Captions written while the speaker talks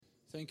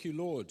Thank you,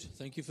 Lord.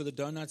 Thank you for the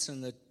donuts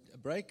and the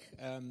break.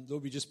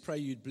 Lord, we just pray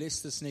you'd bless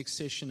this next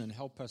session and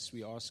help us,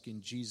 we ask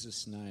in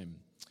Jesus' name.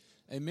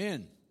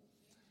 Amen.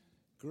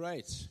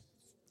 Great.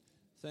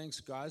 Thanks,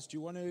 guys. Do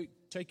you want to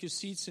take your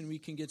seats and we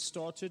can get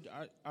started?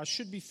 I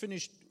should be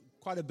finished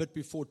quite a bit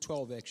before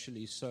 12,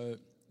 actually, so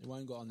it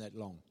won't go on that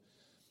long.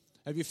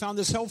 Have you found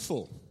this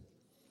helpful?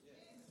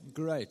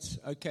 Great.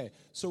 Okay.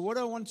 So what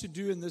I want to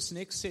do in this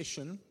next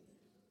session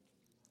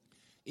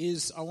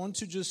is I want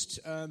to just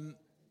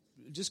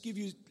give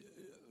you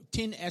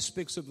 10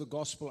 aspects of the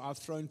gospel I've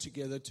thrown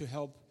together to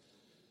help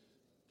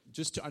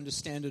just to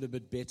understand it a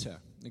bit better.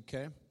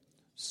 Okay?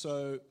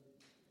 So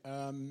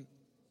can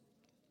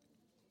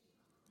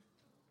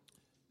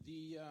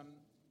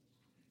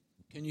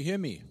you hear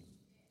me?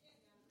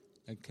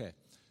 Okay.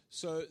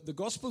 So the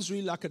gospel is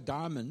really like a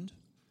diamond,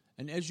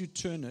 and as you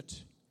turn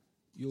it,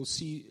 you'll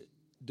see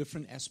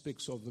different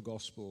aspects of the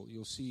gospel.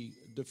 You'll see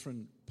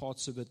different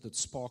parts of it that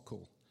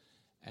sparkle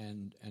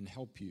and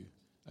help you.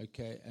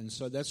 Okay, and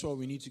so that's why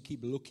we need to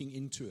keep looking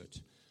into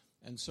it.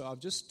 And so I've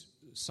just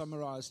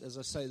summarized, as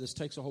I say, this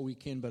takes a whole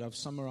weekend, but I've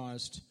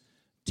summarized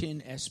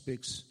 10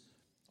 aspects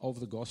of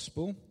the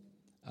gospel.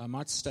 I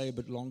might stay a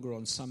bit longer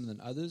on some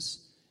than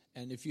others.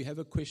 And if you have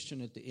a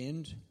question at the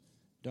end,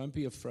 don't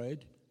be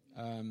afraid.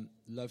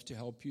 Love to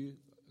help you.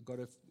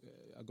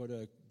 I got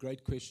a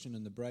great question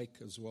in the break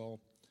as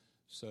well.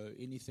 So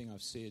anything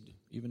I've said,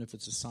 even if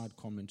it's a side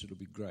comment, it'll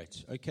be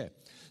great. Okay,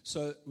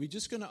 so we're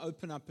just going to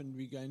open up and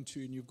and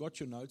you've got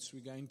your notes,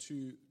 we're going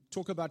to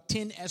talk about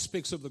 10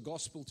 aspects of the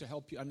gospel to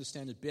help you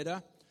understand it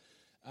better.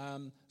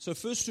 So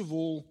first of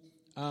all,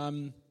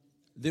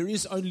 there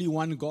is only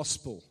one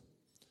gospel.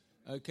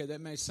 Okay,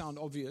 that may sound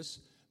obvious,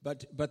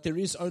 but there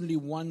is only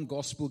one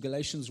gospel,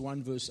 Galatians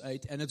 1 verse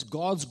 8, and it's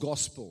God's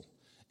gospel.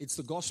 It's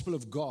the gospel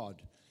of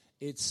God.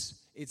 It's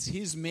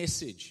His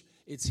message.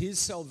 It's His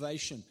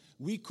salvation.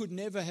 We could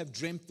never have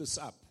dreamt this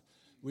up.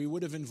 We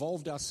would have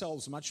involved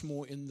ourselves much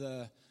more in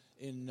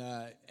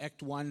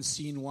Act 1,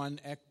 Scene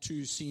 1, Act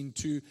 2, Scene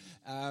 2.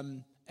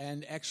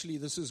 And actually,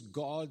 this is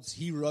God's.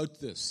 He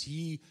wrote this.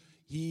 He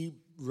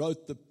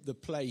wrote the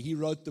play. He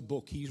wrote the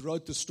book. He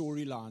wrote the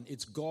storyline.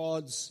 It's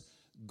God's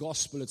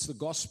gospel. It's the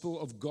gospel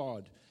of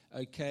God.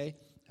 Okay?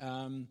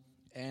 And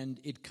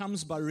it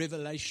comes by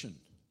revelation,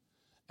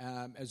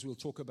 as we'll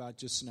talk about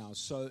just now.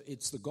 So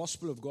it's the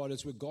gospel of God.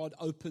 It's where God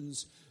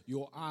opens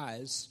your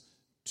eyes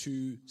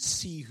to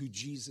see who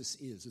Jesus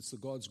is. It's the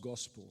God's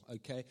gospel,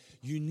 okay?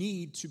 You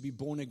need to be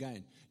born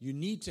again. You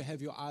need to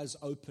have your eyes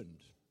opened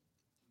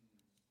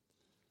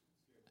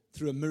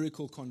through a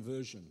miracle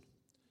conversion.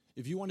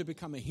 If you want to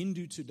become a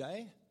Hindu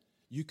today,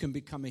 you can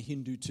become a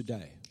Hindu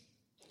today.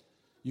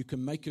 You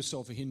can make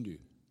yourself a Hindu.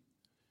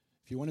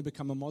 If you want to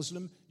become a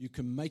Muslim, you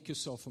can make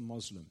yourself a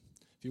Muslim.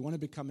 If you want to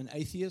become an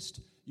atheist,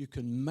 you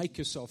can make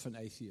yourself an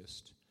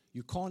atheist.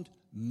 You can't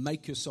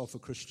make yourself a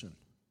Christian.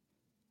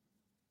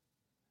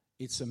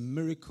 It's a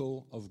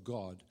miracle of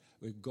God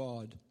where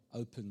God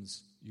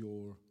opens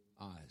your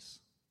eyes.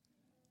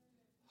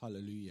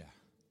 Hallelujah.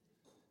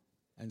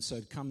 And so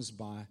it comes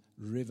by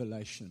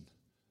revelation.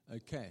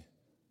 Okay.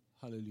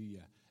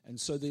 Hallelujah. And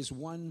so there's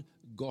one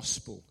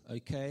gospel.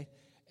 Okay.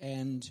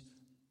 And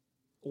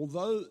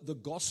although the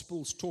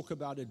Gospels talk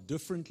about it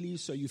differently,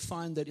 so you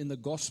find that in the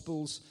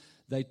Gospels,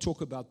 they talk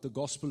about the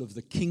gospel of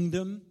the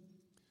kingdom.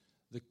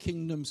 The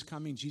kingdom's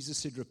coming. Jesus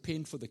said,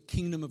 repent, for the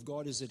kingdom of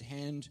God is at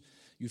hand.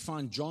 You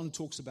find John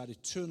talks about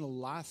eternal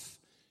life.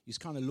 He's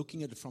kind of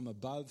looking at it from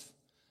above.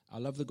 I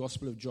love the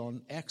Gospel of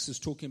John. Acts is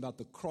talking about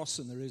the cross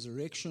and the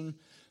resurrection.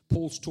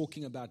 Paul's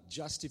talking about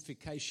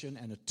justification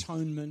and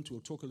atonement.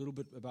 We'll talk a little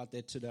bit about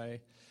that today.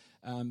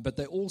 But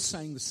they're all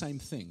saying the same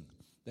thing.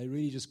 They're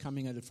really just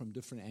coming at it from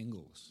different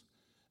angles.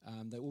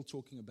 They're all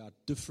talking about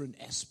different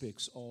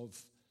aspects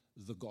of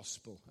the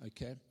gospel,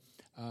 okay?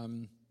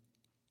 And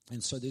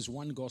so there's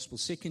one gospel.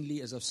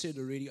 Secondly, as I've said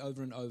already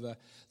over and over,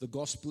 the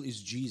gospel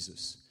is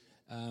Jesus.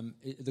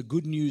 The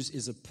good news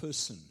is a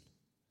person.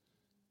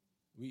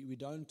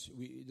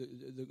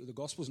 The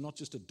gospel is not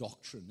just a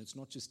doctrine. It's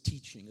not just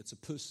teaching. It's a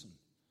person.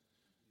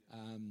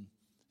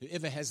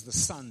 Whoever has the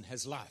Son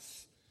has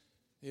life.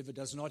 Whoever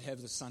does not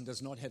have the Son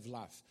does not have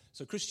life.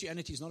 So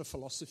Christianity is not a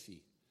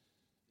philosophy.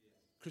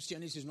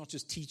 Christianity is not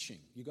just teaching.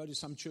 You go to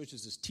some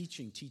churches, it's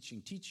teaching.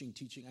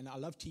 And I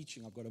love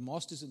teaching. I've got a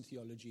master's in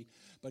theology.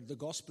 But the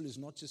gospel is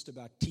not just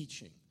about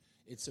teaching.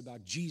 It's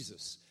about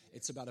Jesus.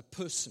 It's about a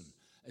person.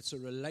 It's a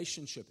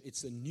relationship.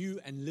 It's a new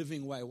and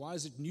living way. Why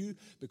is it new?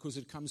 Because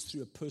it comes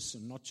through a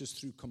person, not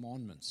just through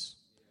commandments.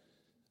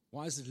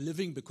 Why is it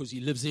living? Because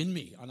He lives in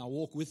me and I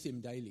walk with Him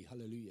daily.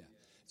 Hallelujah.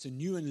 It's a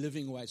new and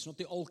living way. It's not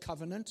the old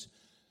covenant,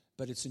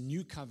 but it's a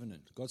new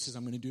covenant. God says,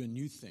 I'm going to do a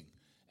new thing.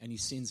 And He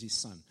sends His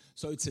Son.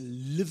 So it's a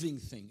living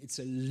thing. It's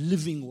a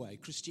living way.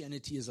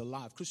 Christianity is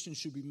alive. Christians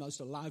should be the most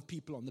alive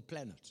people on the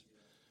planet.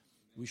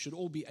 We should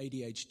all be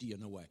ADHD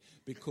in a way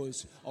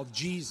because of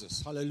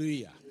Jesus.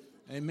 Hallelujah.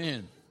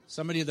 Amen.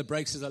 Somebody at the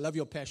break says, I love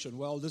your passion.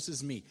 Well, this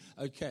is me.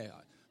 Okay.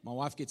 My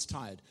wife gets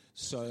tired.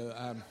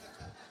 So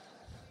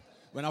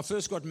When I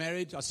first got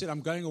married, I said,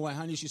 I'm going away,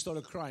 honey. She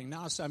started crying.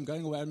 Now I say, I'm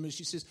going away. And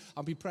she says,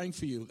 I'll be praying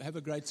for you. Have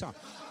a great time.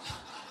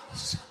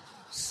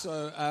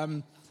 So,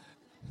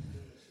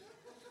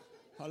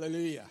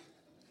 hallelujah.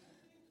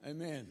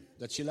 Amen.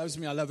 That she loves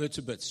me, I love her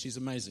to bits. She's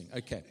amazing.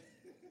 Okay.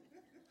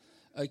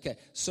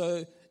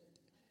 So,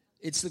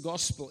 it's the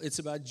gospel. It's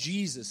about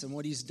Jesus and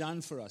what he's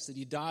done for us, that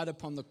he died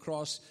upon the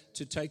cross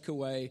to take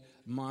away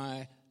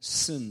my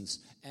sins,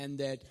 and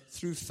that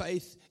through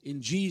faith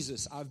in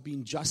Jesus, I've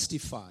been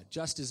justified,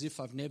 just as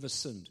if I've never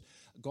sinned.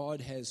 God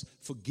has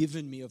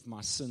forgiven me of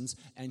my sins,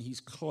 and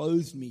he's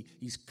clothed me,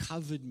 he's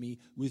covered me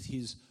with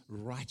his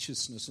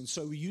righteousness. And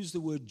so we use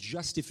the word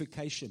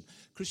justification.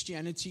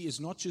 Christianity is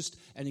not just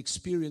an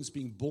experience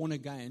being born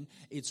again,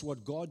 it's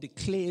what God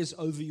declares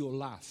over your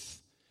life.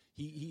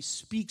 He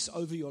speaks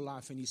over your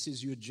life and he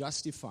says you're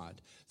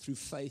justified through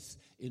faith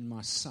in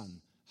my Son.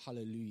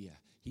 Hallelujah.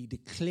 He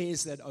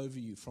declares that over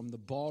you from the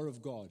bar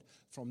of God,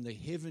 from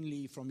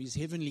his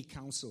heavenly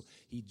counsel.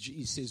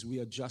 He says we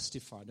are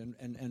justified.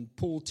 And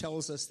Paul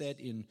tells us that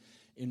in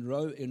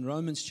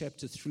Romans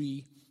chapter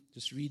 3.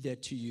 Just read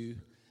that to you.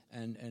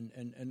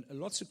 And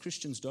lots of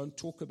Christians don't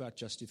talk about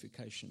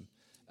justification.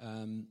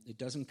 It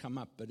doesn't come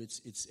up, but it's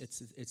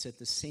at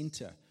the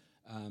center.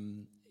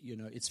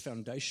 It's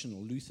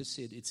foundational. Luther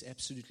said it's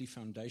absolutely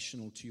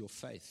foundational to your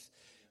faith.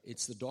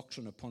 It's the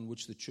doctrine upon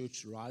which the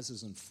church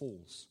rises and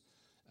falls.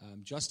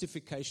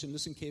 Justification,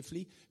 listen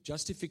carefully,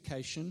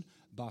 justification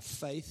by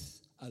faith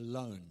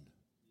alone.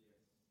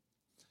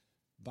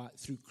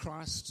 Through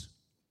Christ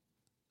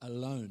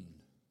alone.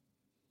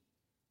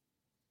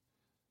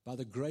 By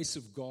the grace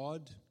of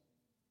God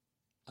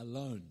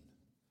alone.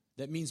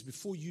 That means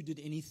before you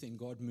did anything,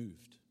 God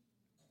moved.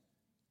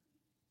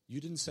 You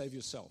didn't save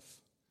yourself.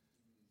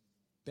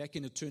 Back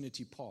in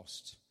eternity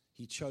past,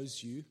 he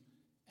chose you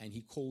and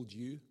he called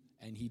you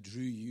and he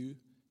drew you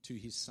to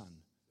his Son.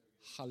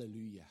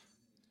 Hallelujah.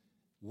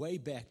 Way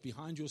back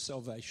behind your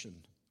salvation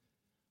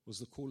was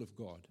the call of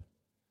God.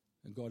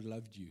 And God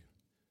loved you.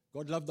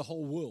 God loved the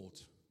whole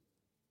world.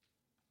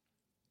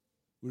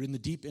 We're in the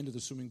deep end of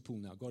the swimming pool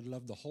now. God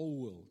loved the whole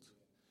world.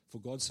 For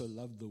God so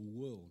loved the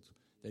world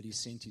that he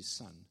sent his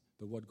Son.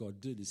 But what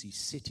God did is he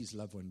set his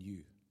love on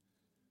you.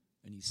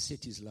 And he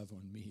set his love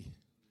on me.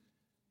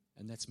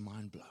 And that's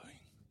mind-blowing.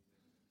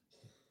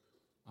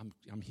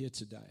 I'm here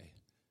today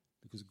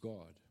because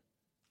God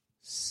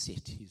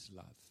set his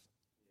love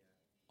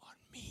on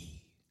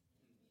me.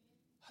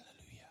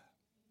 Hallelujah.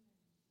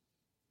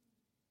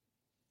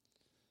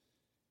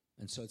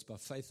 And so it's by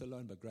faith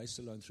alone, by grace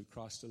alone, through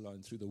Christ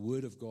alone, through the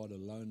word of God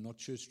alone, not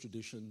church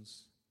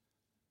traditions,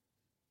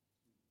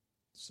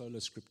 sola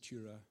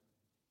scriptura,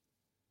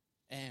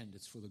 and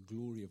it's for the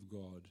glory of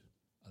God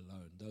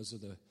alone. Those are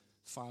the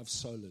 5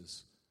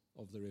 solas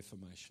of the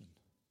Reformation.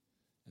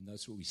 And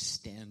that's what we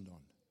stand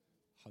on.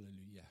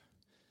 Hallelujah.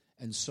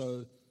 And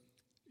so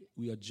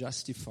we are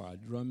justified.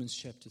 Romans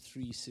chapter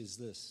 3 says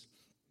this.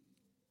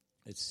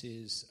 It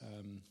says, where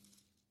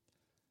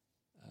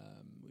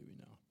are we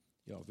now?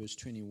 Yeah, verse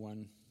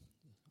 21.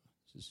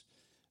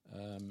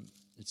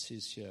 It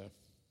says here,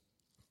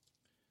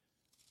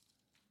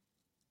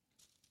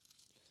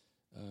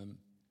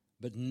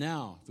 but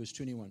now, verse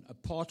 21,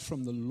 apart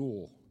from the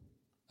law,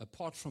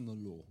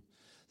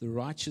 the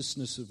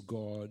righteousness of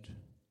God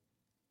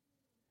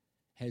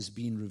has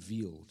been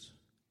revealed.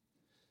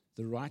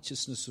 The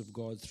righteousness of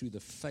God through the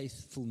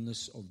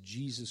faithfulness of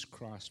Jesus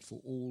Christ for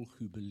all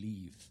who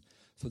believe.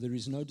 For there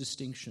is no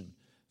distinction,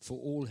 for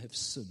all have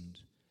sinned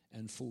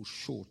and fall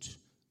short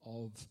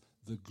of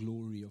the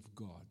glory of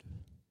God.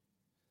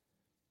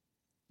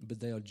 But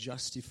they are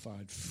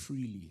justified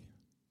freely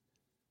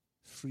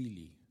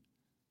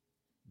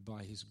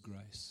by his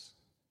grace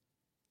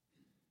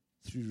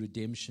through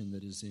redemption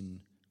that is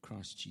in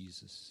Christ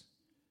Jesus.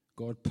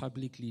 God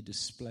publicly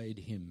displayed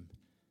him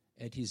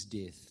at his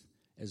death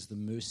as the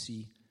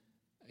mercy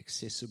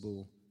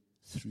accessible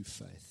through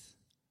faith.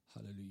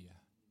 Hallelujah.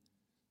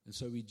 And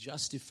so we're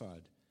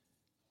justified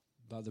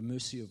by the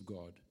mercy of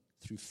God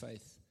through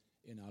faith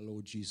in our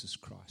Lord Jesus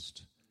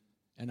Christ.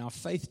 And our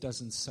faith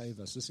doesn't save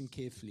us. Listen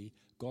carefully.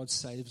 God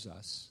saves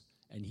us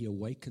and he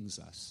awakens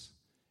us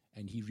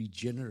and he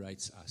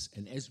regenerates us.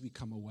 And as we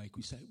come awake,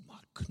 we say, my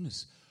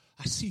goodness,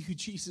 I see who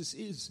Jesus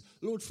is.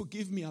 Lord,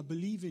 forgive me. I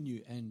believe in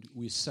you. And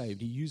we're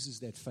saved. He uses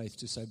that faith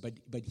to say,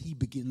 but he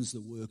begins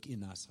the work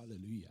in us.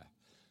 Hallelujah.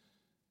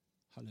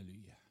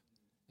 Hallelujah.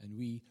 And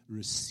we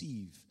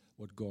receive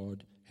what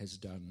God has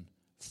done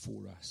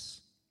for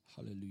us.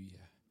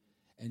 Hallelujah.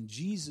 And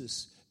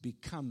Jesus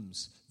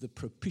becomes the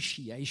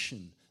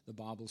propitiation, the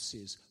Bible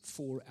says,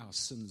 for our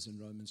sins in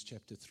Romans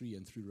chapter 3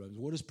 and through Romans.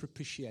 What does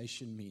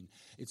propitiation mean?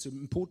 It's an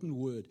important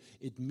word.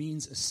 It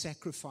means a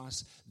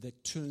sacrifice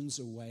that turns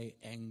away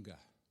anger.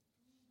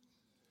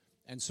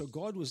 And so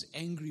God was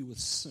angry with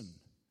sin.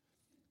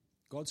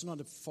 God's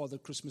not a Father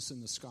Christmas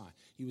in the sky.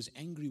 He was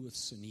angry with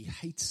sin. He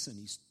hates sin.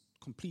 He's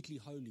completely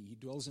holy. He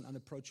dwells in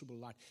unapproachable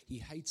light. He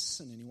hates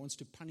sin and he wants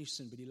to punish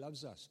sin, but he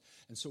loves us.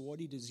 And so what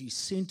he does, he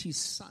sent his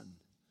son.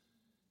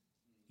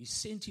 He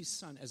sent his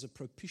son as a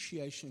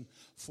propitiation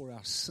for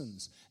our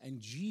sins. And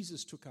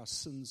Jesus took our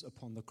sins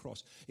upon the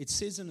cross. It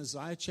says in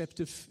Isaiah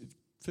chapter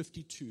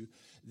 52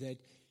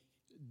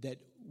 that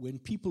when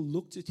people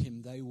looked at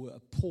him, they were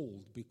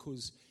appalled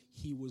because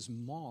he was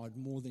marred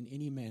more than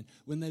any man.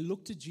 When they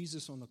looked at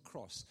Jesus on the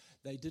cross,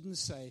 they didn't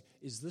say,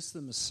 is this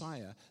the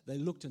Messiah? They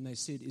looked and they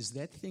said, is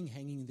that thing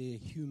hanging there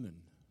human?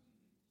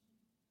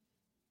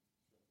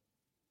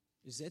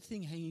 Is that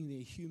thing hanging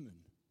there human?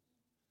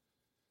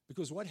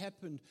 Because what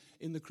happened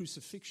in the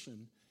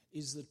crucifixion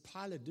is that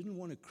Pilate didn't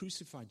want to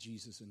crucify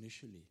Jesus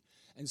initially.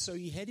 And so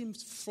he had him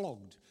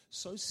flogged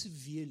so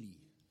severely.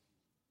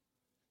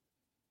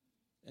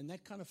 And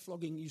that kind of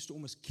flogging used to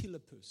almost kill a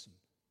person.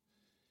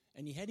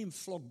 And he had him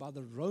flogged by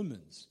the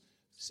Romans.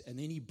 And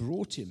then he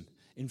brought him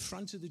in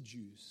front of the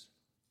Jews.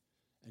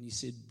 And he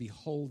said,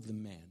 behold the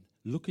man.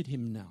 Look at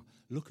him now.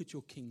 Look at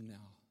your king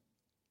now.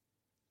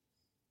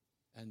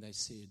 And they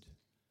said,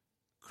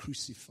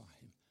 crucify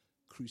him.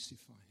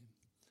 Crucify him.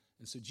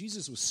 And so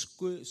Jesus was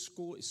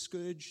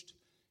scourged,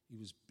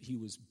 he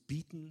was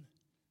beaten,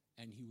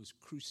 and he was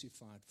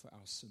crucified for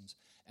our sins.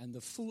 And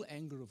the full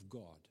anger of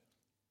God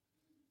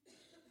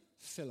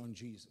fell on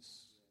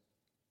Jesus.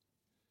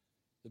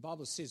 The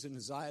Bible says in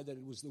Isaiah that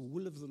it was the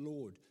will of the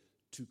Lord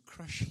to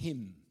crush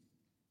him.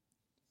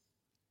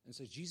 And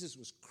so Jesus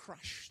was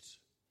crushed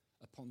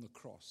upon the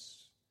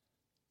cross.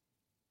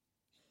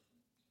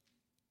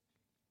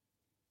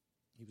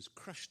 He was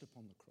crushed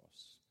upon the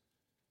cross.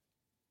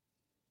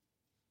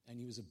 And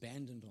he was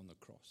abandoned on the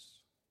cross.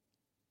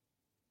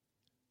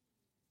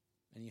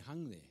 And he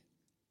hung there.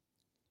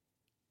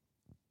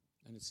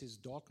 And it says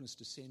darkness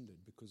descended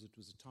because it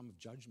was a time of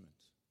judgment.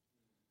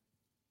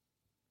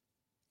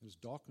 There was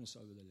darkness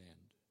over the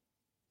land.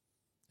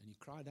 And he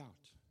cried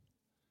out,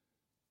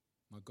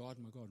 my God,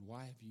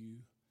 why have you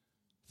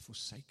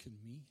forsaken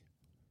me?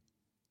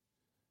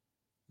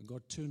 And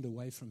God turned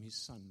away from his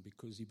son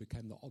because he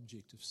became the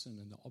object of sin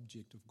and the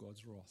object of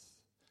God's wrath.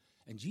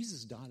 And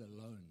Jesus died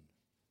alone.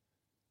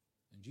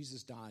 And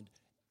Jesus died,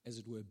 as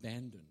it were,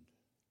 abandoned,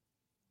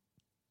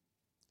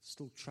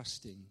 still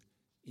trusting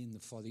in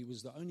the Father. He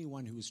was the only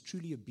one who was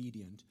truly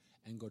obedient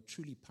and got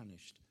truly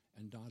punished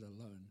and died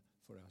alone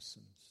for our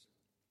sins.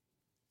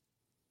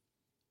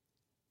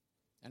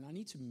 And I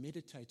need to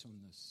meditate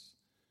on this.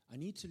 I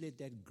need to let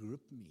that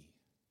grip me.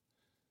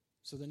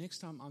 So the next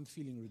time I'm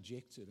feeling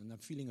rejected and I'm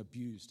feeling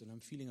abused and I'm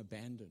feeling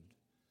abandoned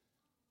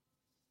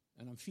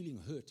and I'm feeling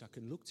hurt, I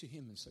can look to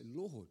him and say,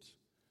 Lord,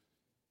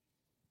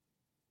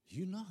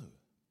 you know.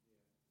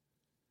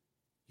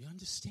 You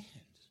understand.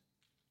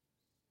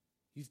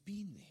 You've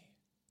been there.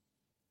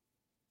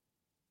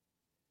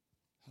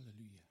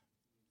 Hallelujah.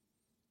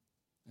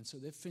 And so,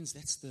 friends,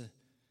 that's the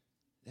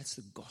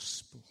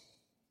gospel.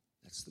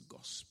 That's the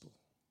gospel.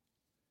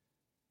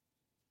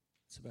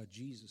 It's about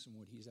Jesus and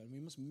what he's done. We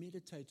must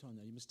meditate on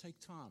that. You must take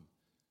time.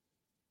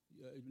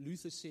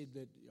 Luther said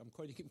that, I'm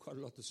quoting him quite a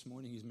lot this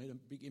morning, he's made a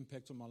big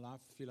impact on my life.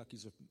 I feel like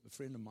he's a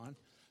friend of mine.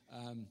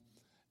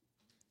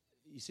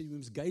 He said we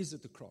must gaze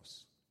at the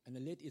cross and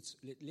let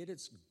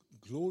its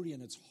glory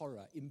and its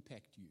horror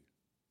impact you.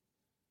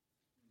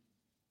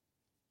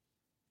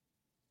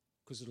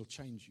 Because it'll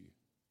change you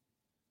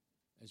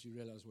as you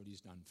realize what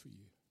he's done for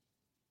you.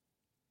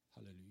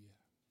 Hallelujah.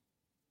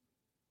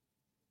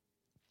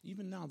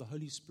 Even now, the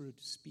Holy Spirit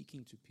is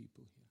speaking to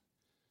people here.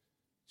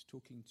 He's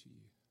talking to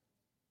you.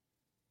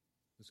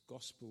 This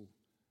gospel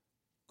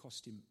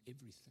cost him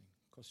everything,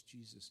 cost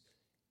Jesus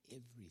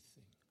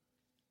everything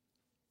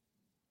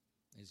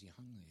as he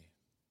hung there.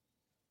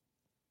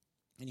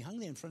 And he hung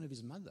there in front of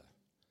his mother.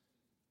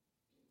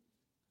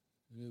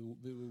 There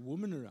were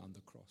women around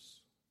the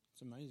cross.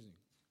 It's amazing.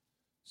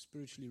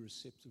 Spiritually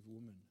receptive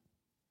woman.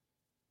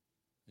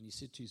 And he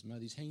said to his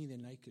mother, he's hanging there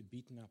naked,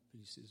 beaten up,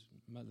 and he says,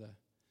 Mother,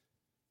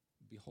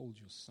 behold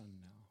your son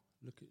now.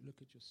 Look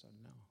at your son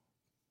now.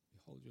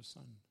 Behold your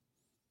son.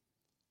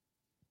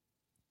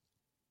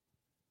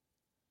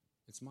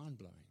 It's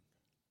mind-blowing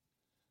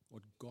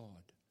what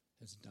God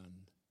has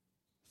done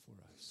for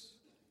us.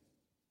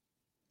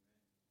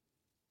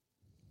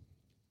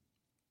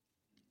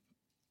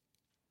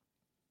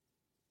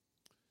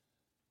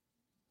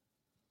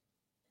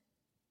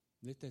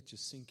 Let that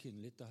just sink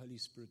in. Let the Holy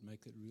Spirit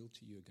make it real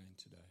to you again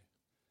today.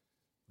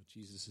 What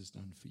Jesus has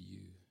done for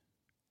you.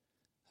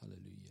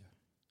 Hallelujah.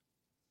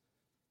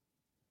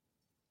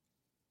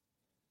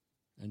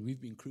 And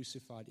we've been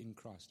crucified in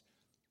Christ.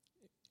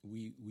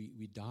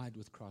 We died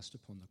with Christ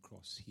upon the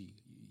cross. He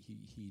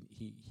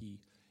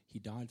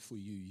died for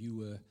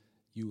you.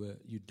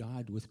 You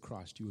died with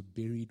Christ. You were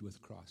buried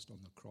with Christ on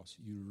the cross.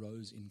 You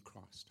rose in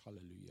Christ.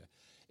 Hallelujah.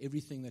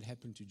 Everything that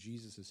happened to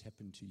Jesus has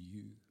happened to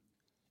you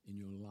in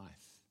your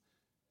life.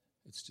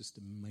 It's just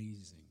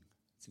amazing.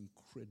 It's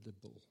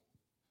incredible.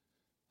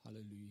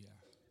 Hallelujah.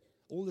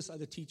 All this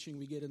other teaching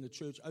we get in the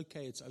church,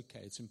 okay,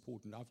 it's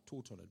important. I've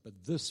taught on it. But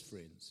this,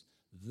 friends,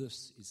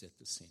 this is at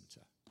the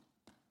center.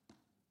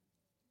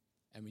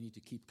 And we need to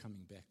keep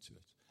coming back to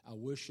it. Our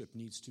worship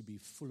needs to be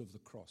full of the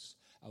cross.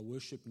 Our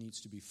worship needs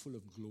to be full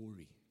of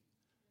glory.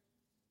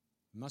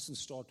 We mustn't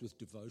start with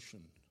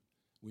devotion.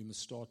 we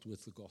must start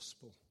with the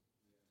gospel.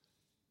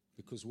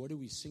 Because what are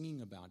we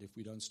singing about if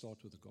we don't start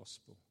with the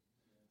gospel?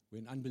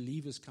 When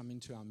unbelievers come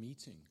into our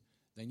meeting,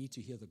 they need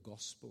to hear the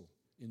gospel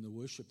in the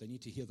worship. They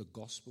need to hear the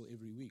gospel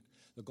every week.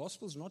 The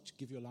gospel is not to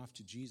give your life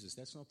to Jesus.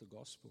 That's not the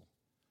gospel.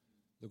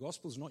 The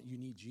gospel is not you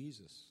need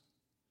Jesus.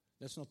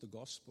 That's not the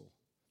gospel.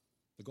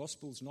 The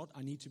gospel is not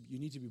you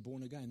need to be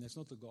born again. That's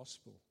not the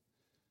gospel.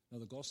 No,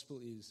 the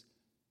gospel is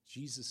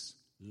Jesus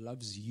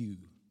loves you.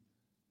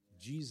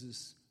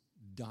 Jesus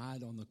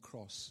died on the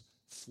cross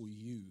for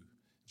you.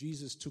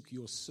 Jesus took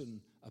your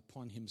sin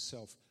upon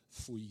himself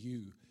for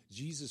you.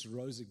 Jesus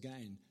rose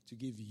again to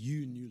give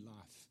you new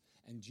life.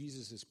 And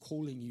Jesus is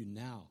calling you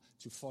now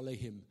to follow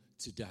him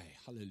today.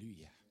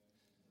 Hallelujah.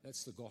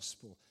 That's the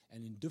gospel.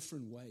 And in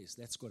different ways,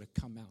 that's got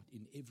to come out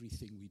in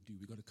everything we do.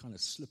 We've got to kind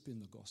of slip in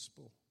the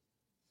gospel.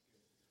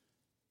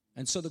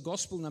 And so the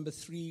gospel, number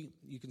 3,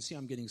 you can see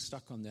I'm getting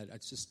stuck on that.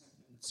 It's just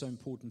so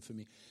important for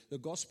me. The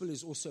gospel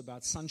is also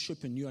about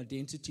sonship and new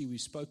identity.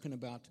 We've spoken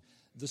about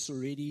this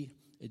already.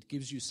 It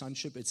gives you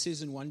sonship. It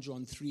says in 1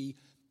 John 3,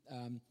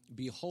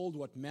 behold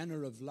what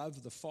manner of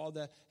love the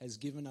Father has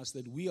given us,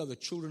 that we are the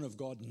children of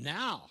God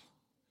now.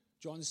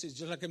 John says,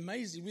 just like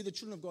amazing, we're the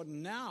children of God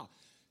now.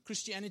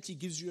 Christianity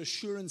gives you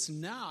assurance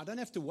now. I don't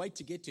have to wait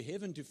to get to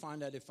heaven to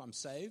find out if I'm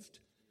saved.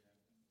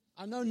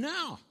 I know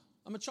now.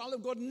 I'm a child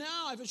of God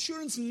now. I have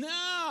assurance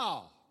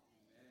now.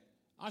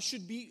 I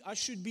should be,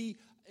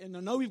 and I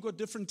know we've got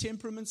different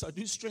temperaments. I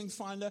do Strength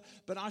Finder,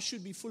 but I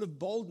should be full of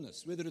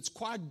boldness. Whether it's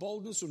quiet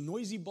boldness or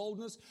noisy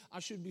boldness, I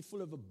should be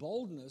full of a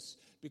boldness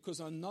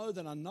because I know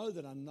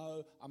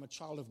I'm a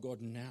child of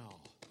God now.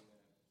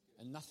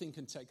 And nothing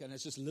can take that. And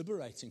it's just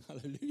liberating.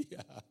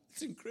 Hallelujah.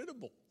 It's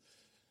incredible.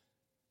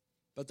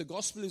 But the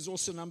gospel is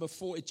also number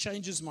 4. It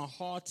changes my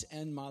heart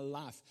and my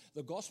life.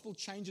 The gospel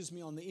changes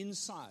me on the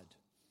inside.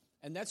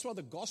 And that's why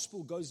the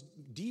gospel goes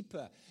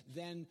deeper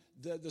than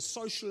the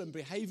social and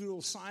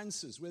behavioral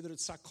sciences, whether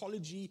it's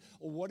psychology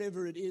or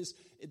whatever it is.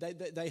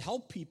 They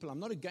help people. I'm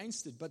not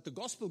against it. But the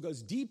gospel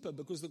goes deeper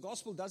because the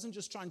gospel doesn't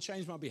just try and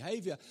change my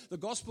behavior. The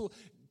gospel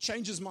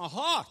changes my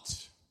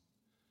heart.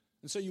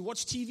 And so you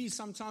watch TV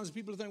sometimes,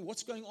 people think,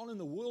 what's going on in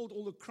the world?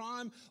 All the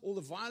crime, all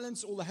the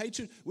violence, all the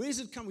hatred. Where's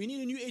it come? We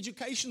need a new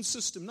education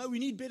system. No, we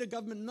need better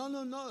government.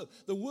 No.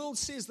 The world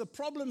says the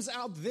problem's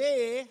out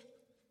there.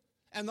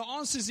 And the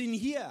answer's in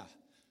here.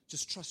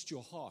 Just trust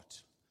your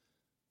heart.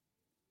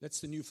 That's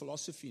the new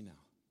philosophy now.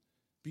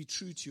 Be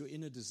true to your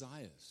inner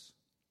desires.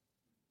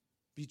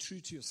 Be true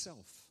to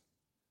yourself.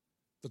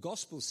 The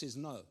gospel says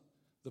no.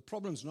 The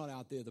problem's not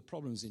out there. The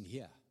problem's in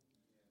here.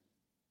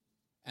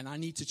 And I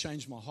need to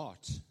change my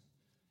heart.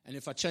 And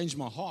if I change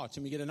my heart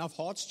and we get enough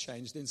hearts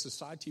changed, then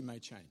society may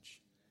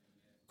change.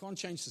 Can't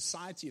change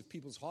society if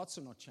people's hearts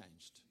are not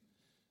changed.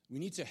 We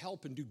need to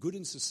help and do good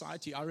in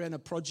society. I ran a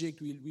project.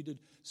 We did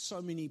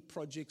so many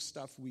project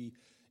stuff.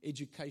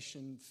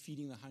 Education,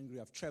 feeding the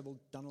hungry. I've traveled,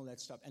 done all that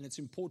stuff. And it's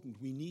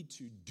important. We need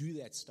to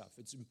do that stuff.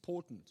 It's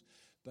important.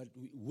 But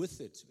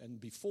with it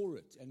and before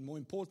it, and more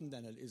important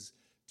than it, is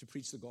to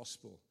preach the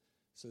gospel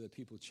so that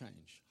people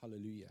change.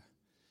 Hallelujah.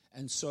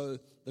 And so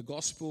the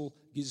gospel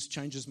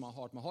changes my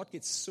heart. My heart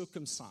gets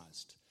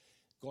circumcised.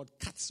 God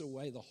cuts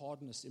away the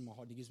hardness in my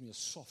heart. He gives me a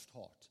soft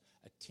heart,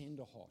 a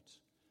tender heart.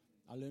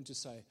 I learn to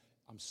say,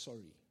 I'm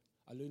sorry.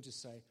 I learned to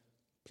say,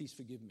 please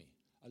forgive me.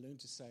 I learned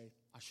to say,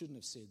 I shouldn't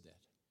have said that.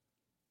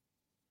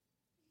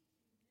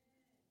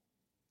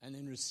 And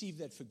then receive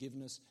that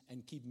forgiveness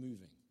and keep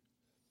moving.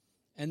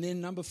 And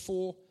then number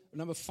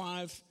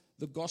 5,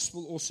 the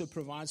gospel also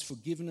provides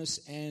forgiveness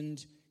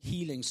and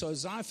healing. So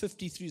Isaiah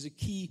 53 is a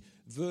key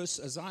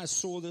verse. Isaiah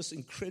saw this,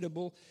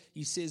 incredible.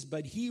 He says,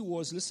 but he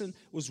was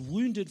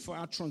wounded for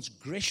our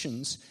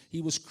transgressions.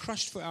 He was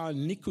crushed for our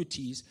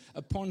iniquities.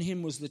 Upon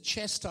him was the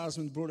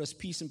chastisement brought us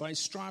peace, and by his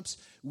stripes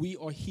we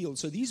are healed.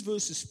 So these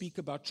verses speak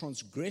about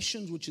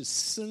transgressions, which is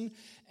sin,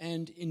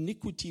 and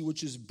iniquity,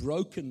 which is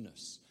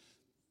brokenness.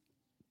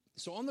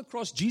 So on the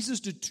cross, Jesus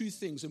did 2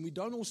 things, and we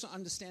don't also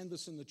understand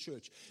this in the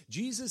church.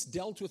 Jesus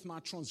dealt with my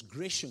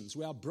transgressions,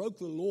 where I broke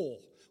the law,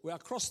 where I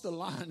crossed the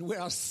line,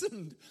 where I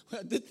sinned,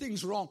 where I did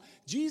things wrong.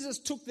 Jesus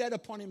took that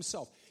upon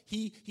himself.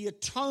 He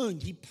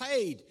atoned, he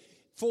paid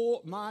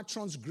for my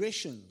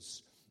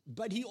transgressions.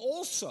 But he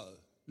also,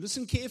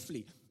 listen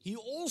carefully, he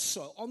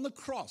also on the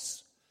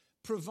cross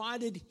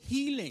provided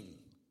healing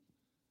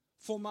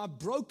for my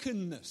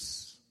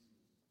brokenness.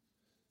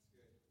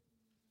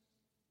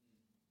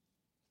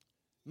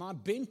 My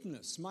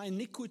bentness, my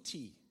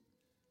iniquity.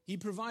 He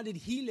provided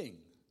healing.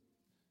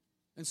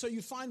 And so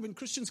you find when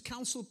Christians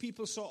counsel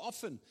people so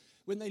often,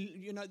 when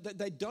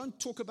they don't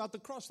talk about the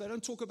cross, they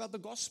don't talk about the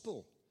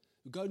gospel.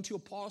 We go into your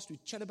past, we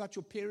chat about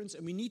your parents,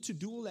 and we need to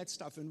do all that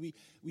stuff. And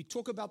we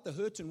talk about the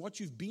hurt and what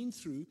you've been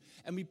through,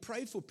 and we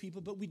pray for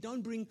people, but we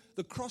don't bring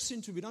the cross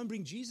into it. We don't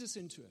bring Jesus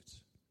into it.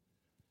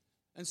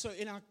 And so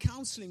in our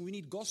counseling, we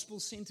need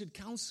gospel-centered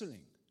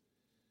counseling.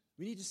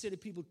 We need to say to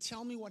people,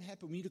 tell me what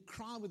happened. We need to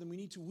cry with them. We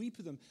need to weep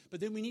with them. But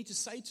then we need to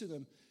say to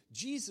them,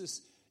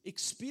 Jesus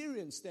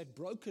experienced that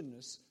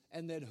brokenness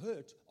and that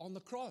hurt on the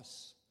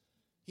cross.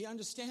 He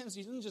understands.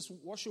 He didn't just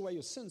wash away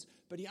your sins,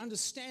 but he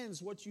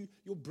understands what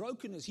your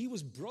brokenness. He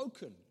was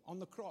broken on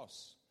the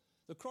cross.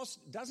 The cross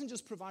doesn't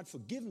just provide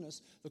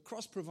forgiveness, the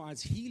cross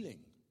provides healing.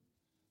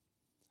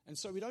 And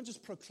so we don't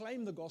just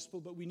proclaim the gospel,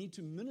 but we need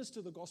to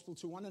minister the gospel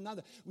to one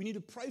another. We need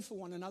to pray for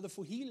one another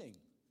for healing.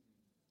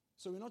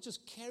 So we're not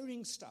just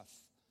carrying stuff,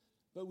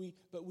 but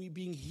we're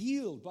being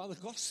healed by the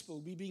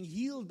gospel. We're being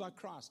healed by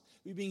Christ.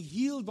 We're being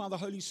healed by the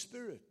Holy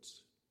Spirit.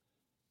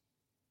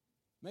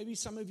 Maybe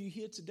some of you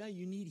here today,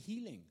 you need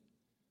healing.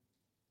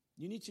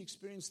 You need to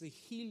experience the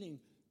healing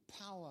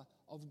power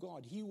of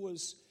God.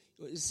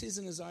 It says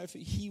in Isaiah,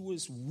 he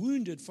was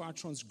wounded for our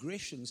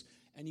transgressions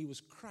and he was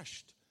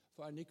crushed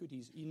for our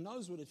iniquities. He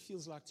knows what it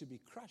feels like to be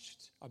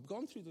crushed. I've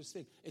gone through this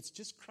thing. It's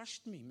just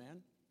crushed me,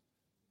 man.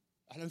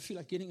 I don't feel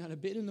like getting out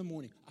of bed in the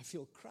morning. I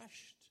feel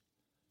crushed.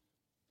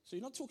 So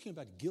you're not talking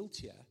about guilt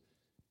here.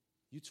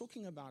 You're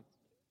talking about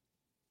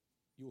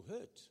your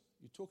hurt.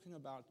 You're talking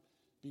about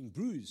being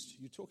bruised.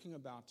 You're talking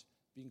about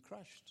being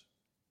crushed.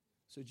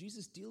 So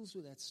Jesus deals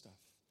with that stuff.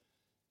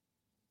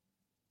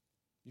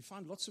 You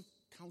find lots of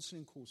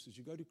counseling courses.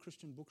 You go to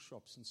Christian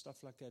bookshops and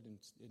stuff like that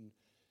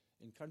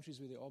in countries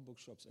where there are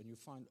bookshops, and you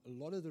find a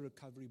lot of the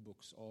recovery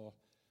books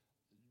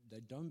they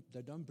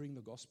don't bring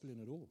the gospel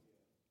in at all.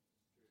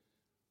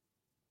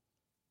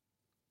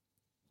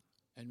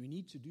 And we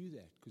need to do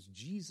that because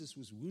Jesus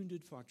was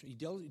wounded for our He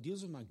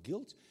deals with my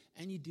guilt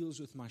and he deals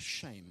with my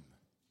shame.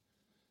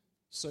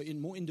 So in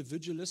more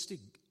individualistic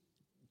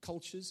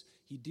cultures,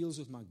 he deals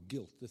with my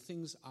guilt, the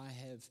things I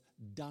have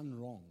done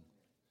wrong.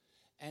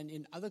 And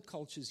in other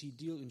cultures,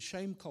 in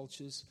shame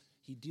cultures,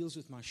 he deals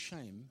with my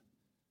shame,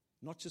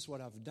 not just what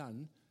I've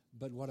done,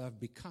 but what I've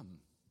become.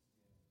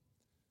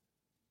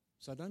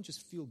 So I don't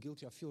just feel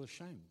guilty, I feel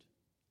ashamed.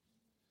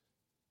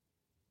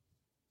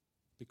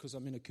 Because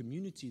I'm in a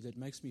community that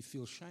makes me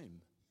feel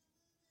shame.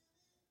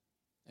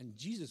 And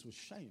Jesus was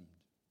shamed.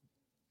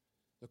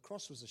 The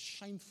cross was a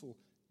shameful,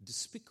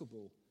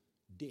 despicable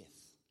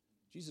death.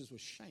 Jesus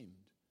was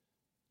shamed.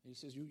 And he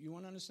says, you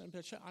want to understand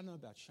about shame? I know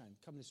about shame.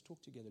 Come, let's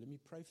talk together. Let me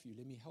pray for you.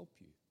 Let me help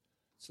you.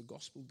 So the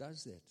gospel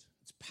does that.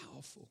 It's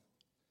powerful.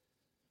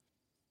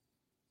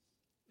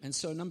 And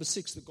so number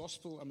 6, the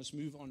gospel, I must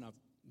move on. I've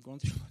gone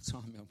through my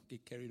time. I'll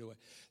get carried away.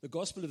 The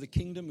gospel of the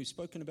kingdom, we've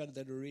spoken about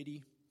that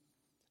already.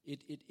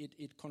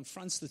 It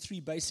confronts the 3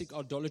 basic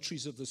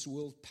idolatries of this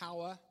world.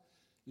 Power.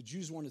 The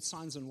Jews wanted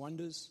signs and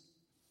wonders.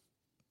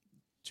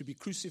 To be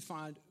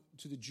crucified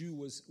to the Jew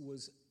was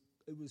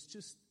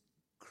just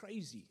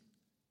crazy.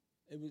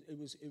 It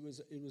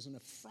was an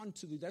affront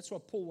to that's why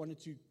Paul wanted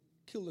to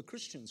kill the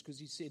Christians, because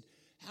he said,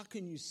 how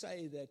can you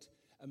say that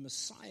a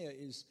Messiah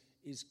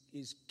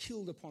is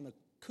killed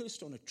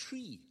cursed on a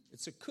tree?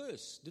 It's a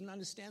curse. Didn't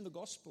understand the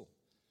gospel.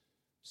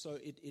 So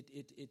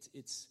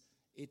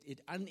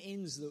it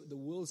unends the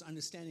world's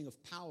understanding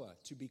of power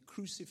to be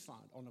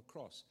crucified on a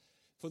cross.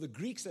 For the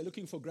Greeks, they're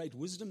looking for great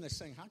wisdom. They're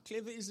saying, how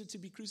clever is it to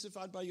be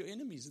crucified by your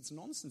enemies? It's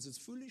nonsense. It's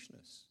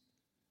foolishness.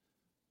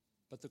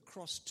 But the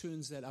cross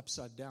turns that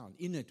upside down.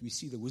 In it, we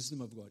see the wisdom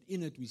of God.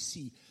 In it, we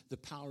see the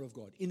power of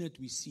God. In it,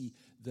 we see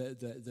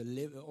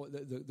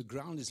the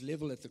ground is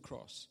level at the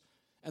cross.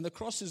 And the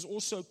cross is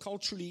also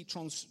culturally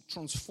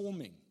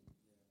transforming.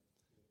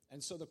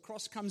 And so the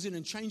cross comes in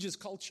and changes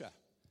culture.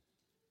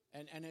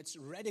 And it's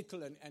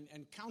radical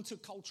and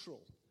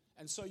countercultural.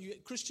 And so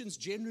Christians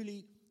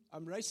generally,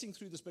 I'm racing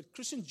through this, but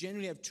Christians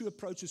generally have 2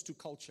 approaches to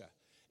culture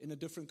in a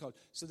different culture.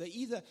 So they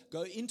either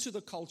go into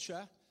the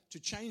culture to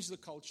change the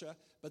culture,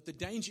 but the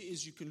danger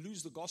is you can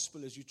lose the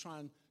gospel as you try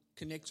and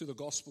connect to the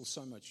gospel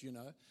so much,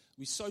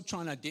 We're so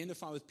trying to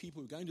identify with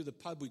people. We're going to the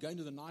pub, we're going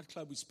to the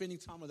nightclub, we're spending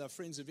time with our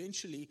friends.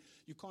 Eventually,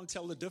 you can't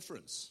tell the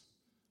difference.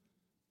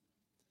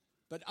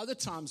 But other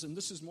times, and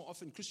this is more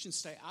often, Christians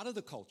stay out of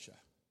the culture.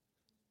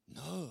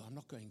 No, I'm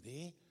not going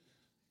there.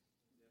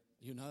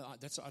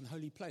 That's an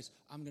unholy place.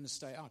 I'm going to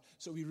stay out.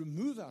 So we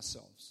remove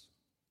ourselves.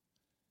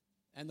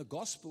 And the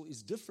gospel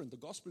is different.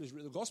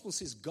 The gospel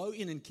says, go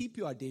in and keep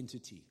your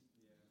identity.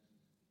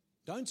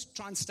 Don't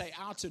try and stay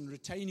out and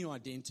retain your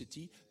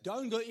identity.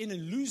 Don't go in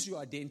and lose your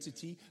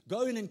identity.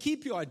 Go in and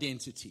keep your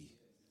identity.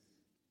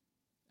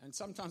 And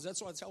sometimes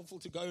that's why it's helpful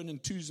to go in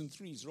 2s and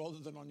 3s rather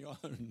than on your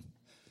own.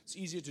 It's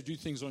easier to do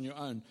things on your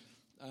own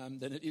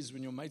than it is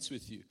when your mate's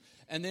with you.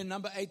 And then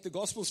number 8, the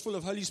gospel is full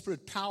of Holy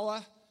Spirit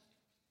power.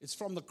 It's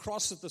from the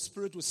cross that the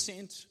Spirit was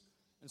sent.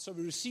 And so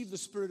we receive the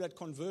Spirit at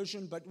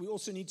conversion, but we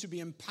also need to be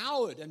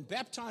empowered and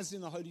baptized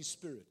in the Holy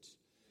Spirit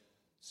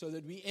so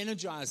that we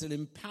energize and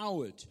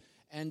empowered.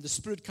 And the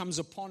Spirit comes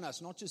upon us,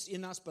 not just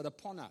in us, but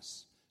upon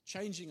us,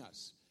 changing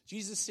us.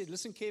 Jesus said,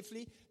 listen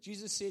carefully,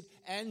 Jesus said,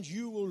 and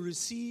you will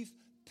receive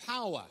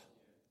power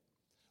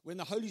when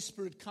the Holy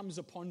Spirit comes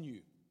upon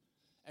you,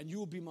 and you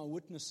will be my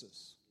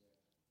witnesses.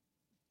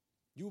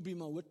 You will be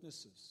my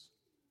witnesses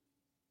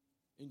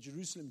in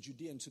Jerusalem,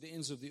 Judea, and to the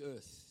ends of the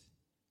earth.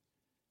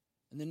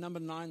 And then number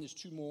 9, there's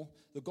 2 more.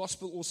 The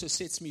gospel also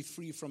sets me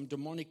free from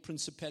demonic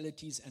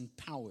principalities and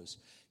powers.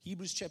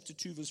 Hebrews chapter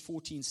 2 verse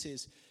 14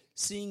 says,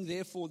 Seeing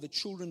therefore the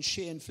children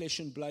share in flesh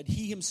and blood,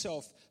 he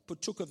himself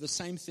partook of the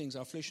same things,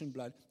 our flesh and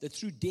blood, that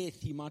through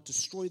death he might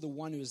destroy the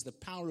one who has the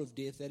power of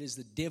death, that is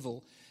the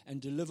devil,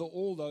 and deliver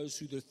all those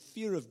who the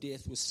fear of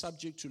death was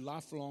subject to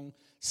lifelong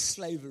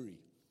slavery.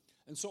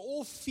 And so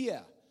all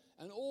fear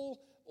and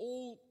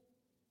all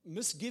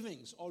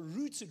misgivings are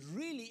rooted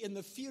really in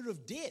the fear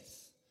of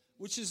death,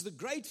 which is the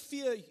great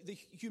fear that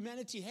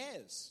humanity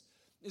has,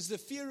 is the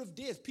fear of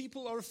death.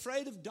 People are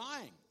afraid of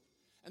dying.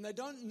 And they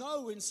don't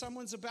know when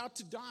someone's about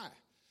to die.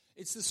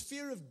 It's this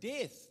fear of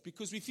death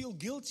because we feel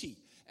guilty.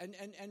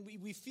 And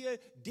we fear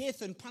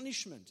death and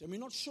punishment. And we're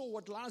not sure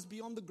what lies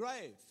beyond the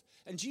grave.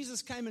 And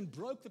Jesus came and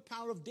broke the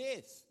power of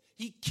death.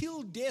 He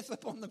killed death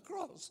upon the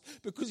cross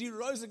because he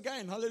rose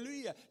again.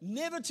 Hallelujah.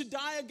 Never to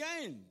die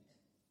again.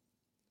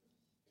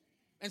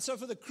 And so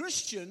for the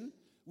Christian,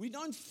 we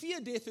don't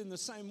fear death in the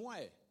same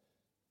way.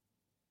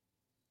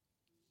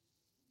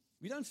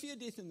 We don't fear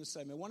death in the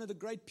same way. One of the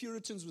great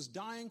Puritans was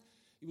dying.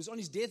 He was on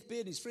his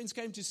deathbed. His friends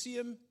came to see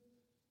him.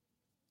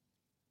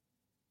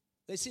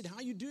 They said, "How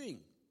are you doing?"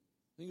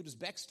 I think it was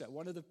Baxter,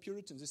 one of the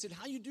Puritans. They said,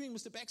 "How are you doing,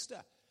 Mr.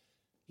 Baxter?"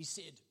 He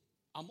said,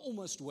 "I'm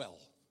almost well."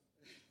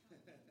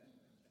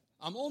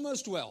 I'm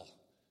almost well.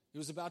 He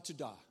was about to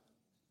die.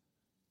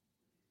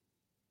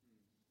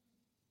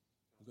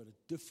 We've got a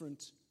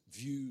different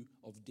view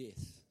of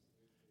death.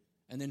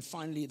 And then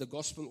finally, the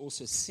gospel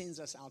also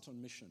sends us out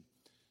on mission.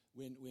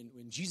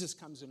 When Jesus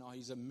comes in,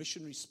 he's a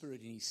missionary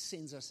spirit, and he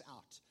sends us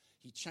out.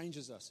 He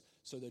changes us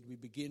so that we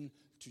begin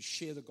to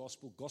share the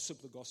gospel,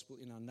 gossip the gospel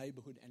in our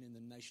neighborhood and in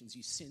the nations.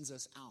 He sends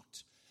us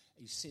out.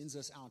 He sends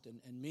us out.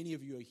 And many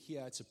of you are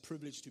here. It's a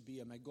privilege to be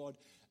here. May God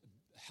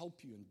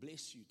help you and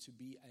bless you to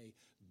be a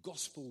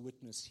gospel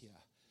witness here.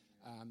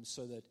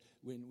 So that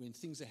when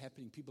things are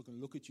happening, people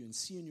can look at you and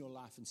see in your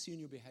life and see in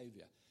your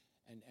behavior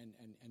and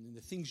in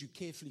the things you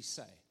carefully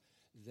say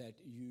that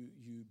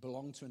you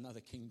belong to another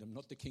kingdom,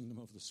 not the kingdom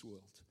of this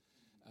world.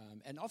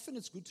 And often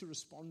it's good to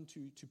respond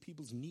to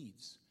people's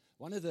needs.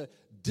 One of the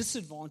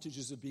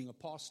disadvantages of being a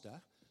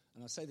pastor,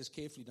 and I say this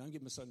carefully, don't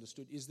get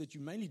misunderstood, is that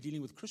you're mainly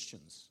dealing with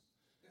Christians.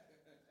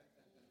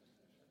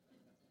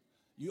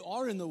 You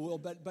are in the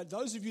world, but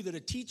those of you that are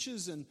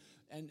teachers and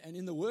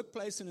in the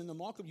workplace and in the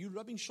market, you're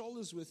rubbing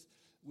shoulders with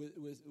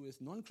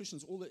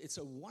non-Christians. It's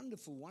a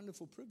wonderful,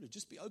 wonderful privilege.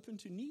 Just be open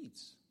to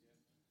needs.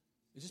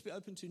 Just be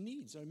open to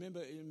needs. I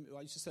remember,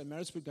 I used to say,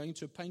 Maritzburg, going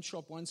to a paint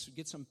shop once to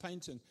get some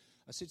paint, and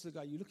I said to the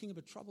guy, "You're looking a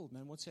bit troubled,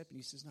 man. What's happened?"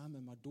 He says, "No,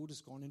 man, my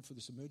daughter's gone in for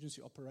this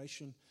emergency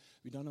operation.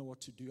 We don't know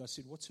what to do." I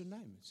said, "What's her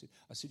name?"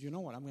 I said, "You know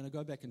what? I'm going to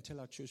go back and tell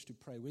our church to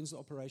pray. When's the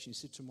operation?" He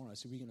said, "Tomorrow." I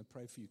said, "We're going to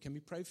pray for you. Can we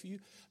pray for you?"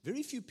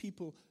 Very few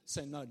people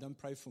say, "No, don't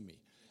pray for me."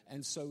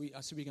 And so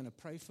I said, "We're going to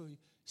pray for you."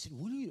 He said,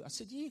 "Will you?" I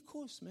said, "Yeah, of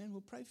course, man.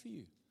 We'll pray for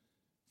you."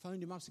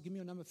 Phoned him up. I said, "Give me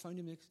your number." Phoned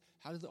him next.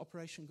 "How did the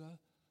operation go?"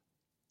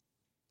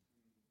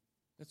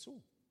 That's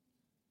all.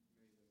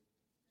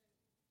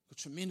 Got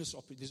tremendous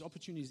there's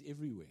opportunities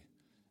everywhere.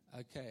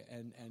 Okay,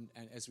 and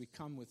as we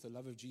come with the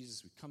love of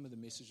Jesus, we come with the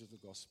message of the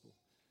gospel.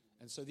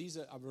 And so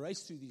I've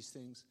raced through these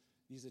things.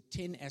 These are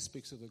 10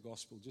 aspects of the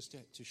gospel just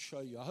to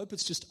show you. I hope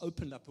it's just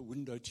opened up a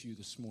window to you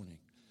this morning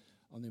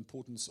on the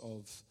importance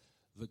of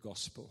the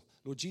gospel.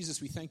 Lord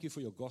Jesus, we thank you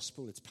for your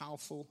gospel. It's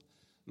powerful.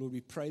 Lord,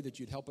 we pray that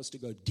you'd help us to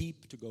go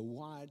deep, to go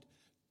wide,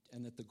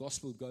 and that the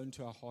gospel would go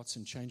into our hearts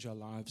and change our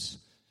lives.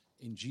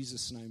 In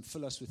Jesus' name,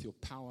 fill us with your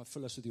power,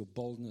 fill us with your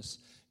boldness.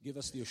 Give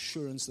us the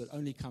assurance that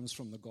only comes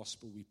from the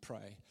gospel, we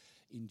pray.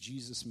 In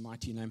Jesus'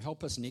 mighty name.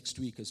 Help us next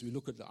week as we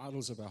look at the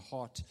idols of our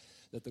heart,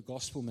 that the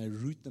gospel may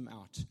root them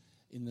out.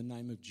 In the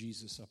name of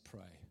Jesus, I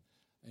pray.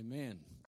 Amen.